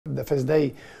the first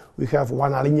day we have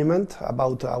one alignment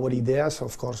about our ideas,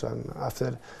 of course, and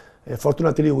after,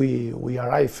 fortunately, we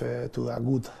arrived to a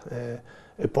good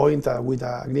point with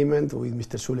an agreement with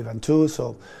Mr. Sullivan too.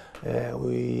 So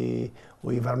we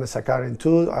Vanessa Karen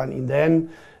too, and in the end,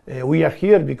 we are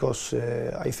here because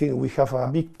I think we have a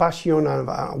big passion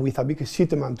and with a big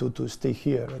excitement to stay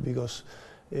here, because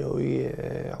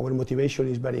our motivation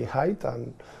is very high,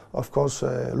 and of course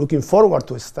looking forward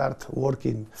to start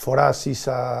working. For us is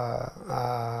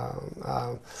a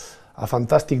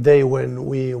fantastic day when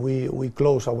we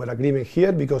close our agreement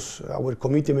here, because our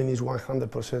commitment is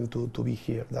 100% to be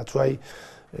here. That's why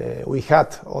we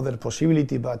had other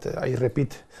possibility, but I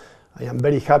repeat, I am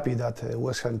very happy that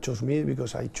West Ham chose me,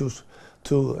 because I choose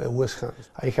to West Ham.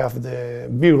 I have the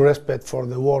big respect for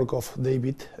the work of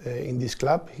David in this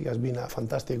club. He has been a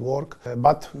fantastic work,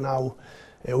 but now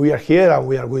we are here and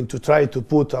we are going to try to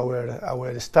put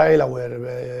our style,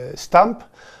 our stamp,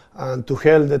 and to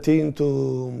help the team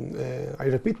to, I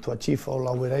repeat, to achieve all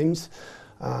our aims,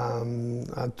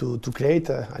 and to create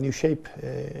a new shape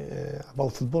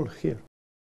about football here.